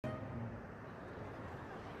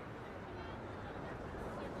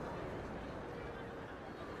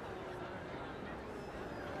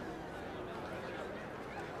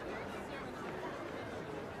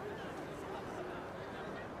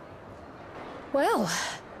Well,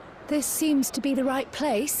 this seems to be the right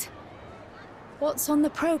place. What's on the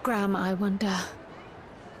program, I wonder?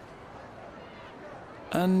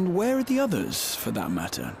 And where are the others, for that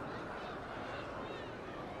matter?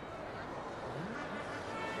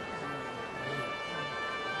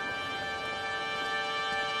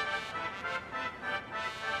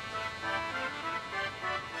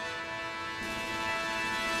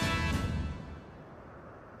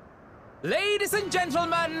 Ladies and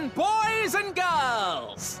gentlemen, boys and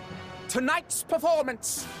girls, tonight's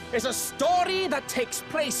performance is a story that takes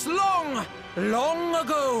place long, long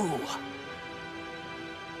ago.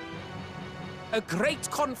 A great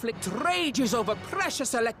conflict rages over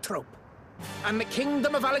precious electrope, and the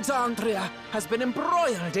Kingdom of Alexandria has been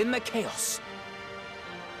embroiled in the chaos.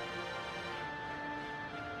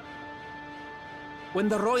 When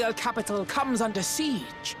the royal capital comes under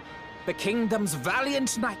siege, the kingdom's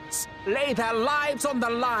valiant knights lay their lives on the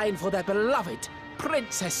line for their beloved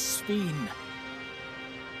Princess Sphene.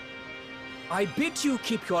 I bid you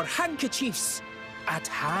keep your handkerchiefs at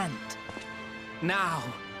hand. Now,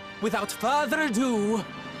 without further ado,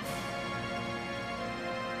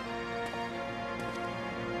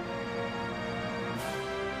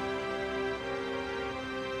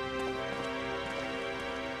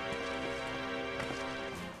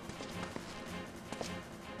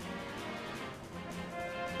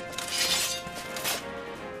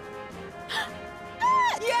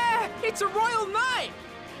 it's a royal knife!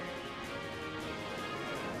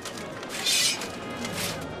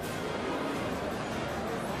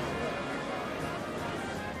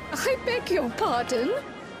 I beg your pardon?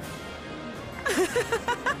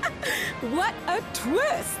 What a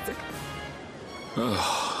twist!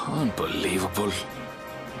 Oh, unbelievable.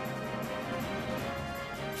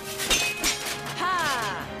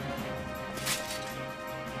 Ha!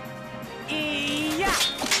 Yeah!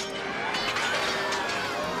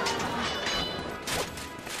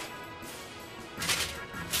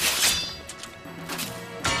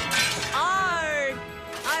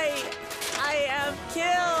 I am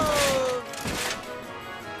killed!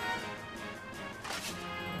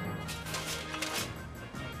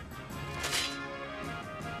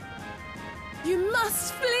 You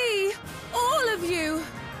must flee! All of you!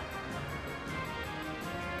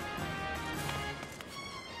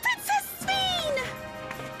 Princess Sphene!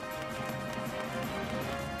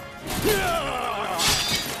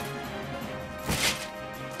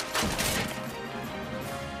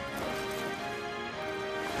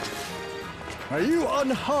 Are you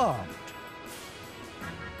unharmed?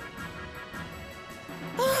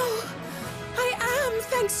 Oh, I am,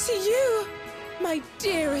 thanks to you, my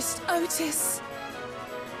dearest Otis.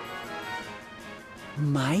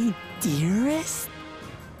 My dearest?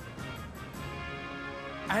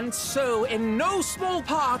 And so, in no small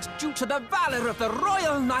part due to the valor of the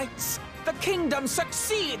royal knights, the kingdom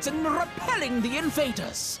succeeds in repelling the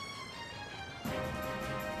invaders.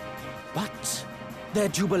 But their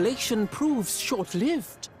jubilation proves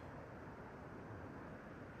short-lived.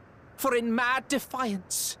 For in mad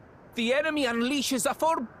defiance, the enemy unleashes a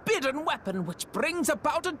forbidden weapon which brings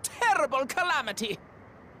about a terrible calamity.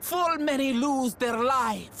 Full many lose their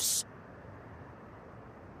lives.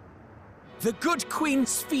 The good Queen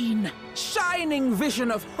Sphene, shining vision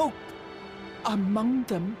of hope, among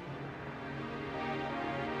them.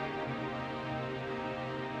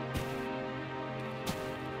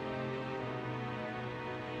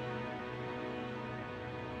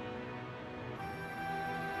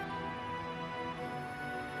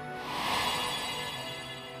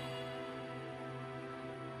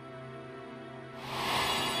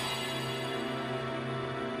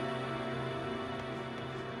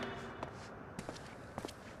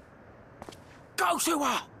 Go to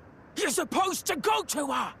her! You're supposed to go to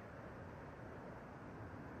her!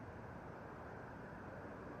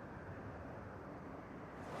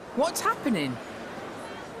 What's happening?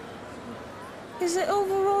 Is it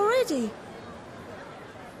over already?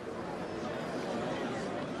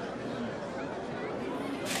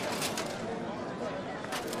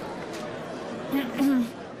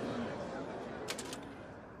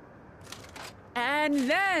 And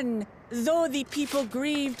then, though the people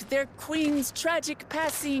grieved their queen's tragic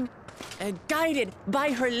passing, guided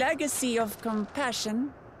by her legacy of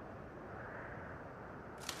compassion,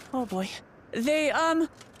 oh boy, they,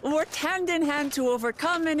 worked hand in hand to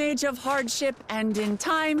overcome an age of hardship, and in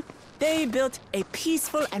time, they built a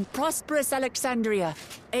peaceful and prosperous Alexandria,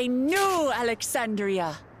 a new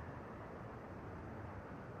Alexandria.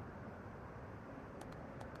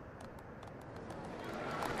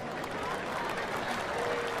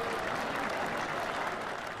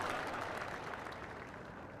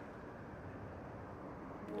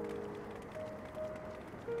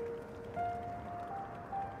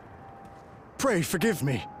 Pray forgive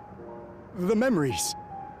me. The memories.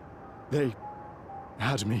 They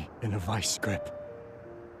had me in a vice grip.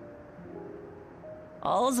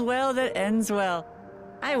 All's well that ends well.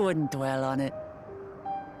 I wouldn't dwell on it.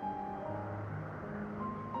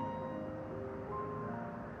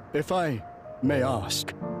 If I may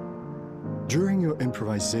ask, during your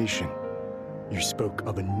improvisation, you spoke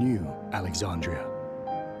of a new Alexandria.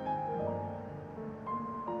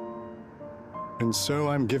 And so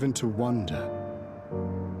I'm given to wonder,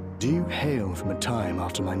 do you hail from a time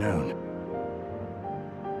after mine own?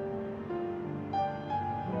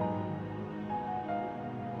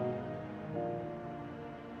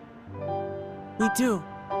 We do.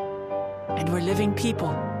 And we're living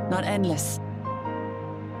people, not endless.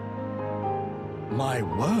 My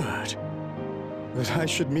word! That I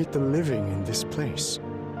should meet the living in this place.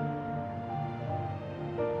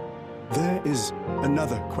 There is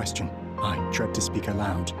another question I dread to speak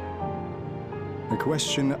aloud. A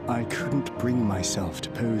question I couldn't bring myself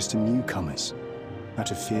to pose to newcomers,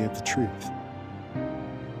 out of fear of the truth.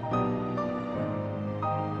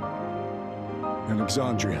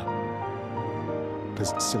 Alexandria,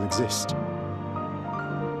 does it still exist?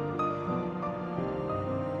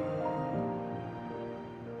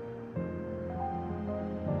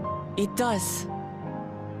 It does.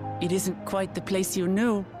 It isn't quite the place you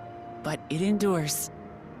knew, but it endures.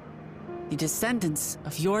 The descendants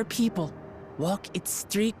of your people walk its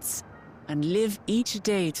streets and live each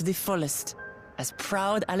day to the fullest as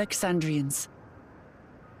proud Alexandrians.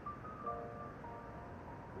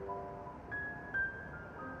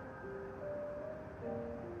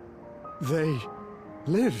 They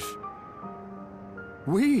live.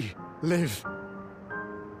 We live.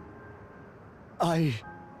 I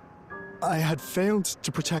had failed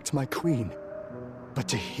to protect my queen, but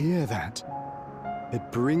to hear that, it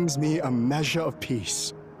brings me a measure of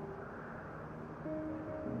peace.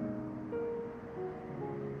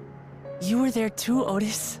 You were there too,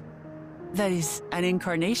 Otis. That is, an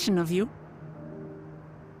incarnation of you.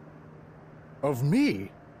 Of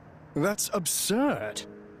me? That's absurd.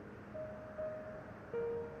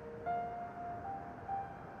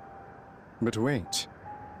 But wait,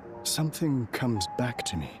 something comes back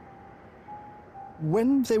to me.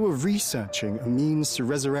 When they were researching a means to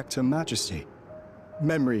resurrect Her Majesty,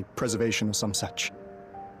 memory preservation or some such,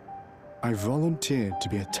 I volunteered to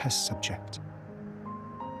be a test subject.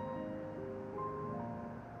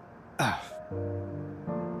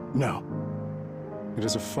 No. It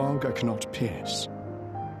is a fog I cannot pierce.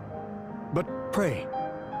 But pray,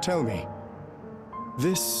 tell me,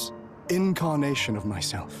 this incarnation of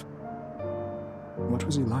myself, what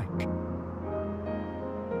was he like?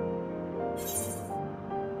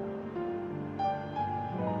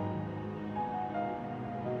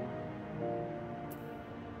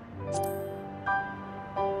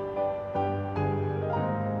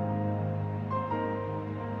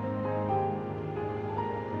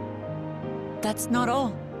 That's not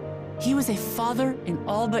all. He was a father in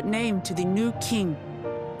all but name to the new king,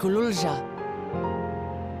 Gululja.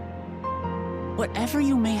 Whatever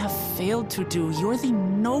you may have failed to do, you're the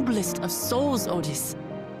noblest of souls, Otis.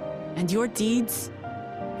 And your deeds,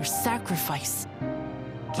 your sacrifice,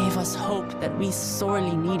 gave us hope that we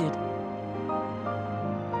sorely needed.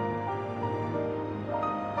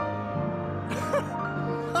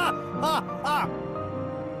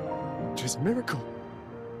 It is a miracle.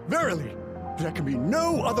 Verily, there can be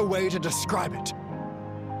no other way to describe it.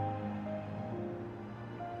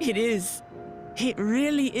 It is. It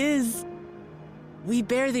really is. We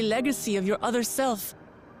bear the legacy of your other self,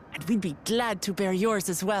 and we'd be glad to bear yours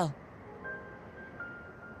as well.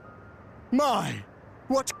 My,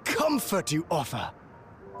 what comfort you offer!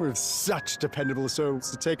 With such dependable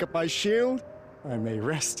souls to take up my shield, I may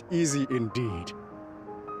rest easy indeed.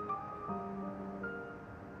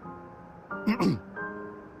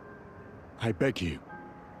 I beg you,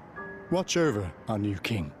 watch over our new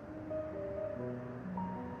king.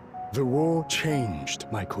 The war changed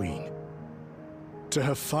my queen. To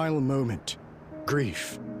her final moment,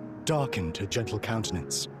 grief darkened her gentle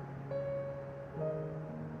countenance.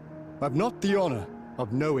 I've not the honor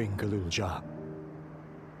of knowing Gululja,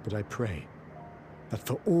 but I pray that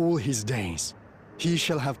for all his days, he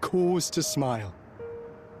shall have cause to smile.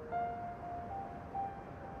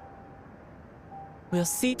 We'll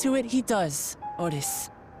see to it he does, Otis.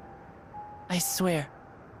 I swear.